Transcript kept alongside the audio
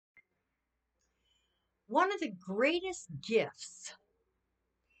One of the greatest gifts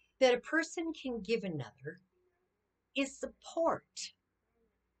that a person can give another is support.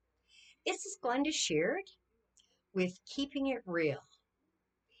 This is Glenda Sheard with Keeping It Real.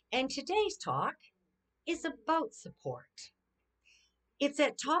 And today's talk is about support. It's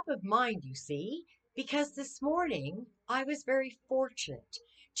at top of mind, you see, because this morning I was very fortunate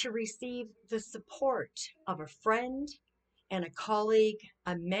to receive the support of a friend and a colleague,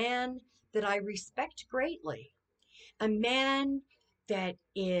 a man that I respect greatly, a man that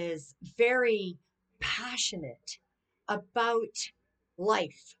is very passionate about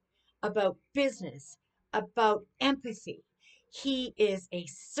life, about business, about empathy. He is a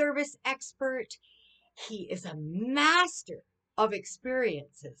service expert. He is a master of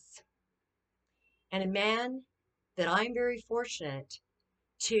experiences and a man that I'm very fortunate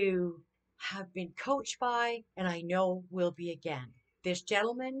to have been coached by and I know will be again. This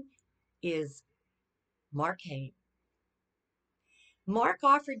gentleman is Mark Hain. Mark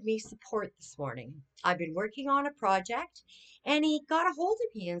offered me support this morning. I've been working on a project and he got a hold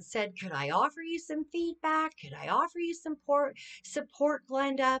of me and said, could I offer you some feedback? Could I offer you some support,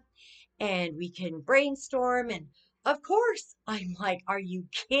 Glenda? And we can brainstorm. And of course, I'm like, are you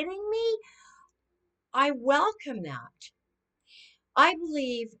kidding me? I welcome that. I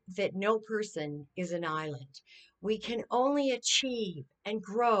believe that no person is an island. We can only achieve and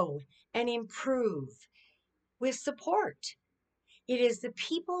grow and improve with support. It is the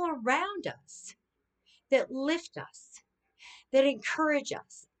people around us that lift us, that encourage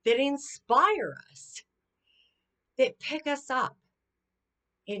us, that inspire us, that pick us up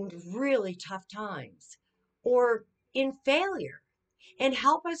in really tough times or in failure and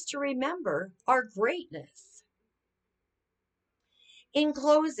help us to remember our greatness. In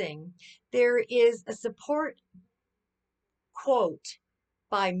closing, there is a support quote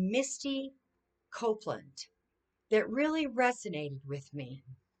by Misty Copeland that really resonated with me.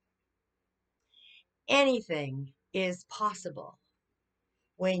 Anything is possible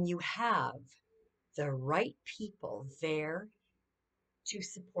when you have the right people there to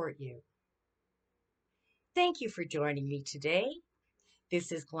support you. Thank you for joining me today.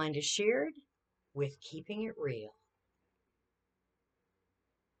 This is Glenda Sheard with Keeping It Real.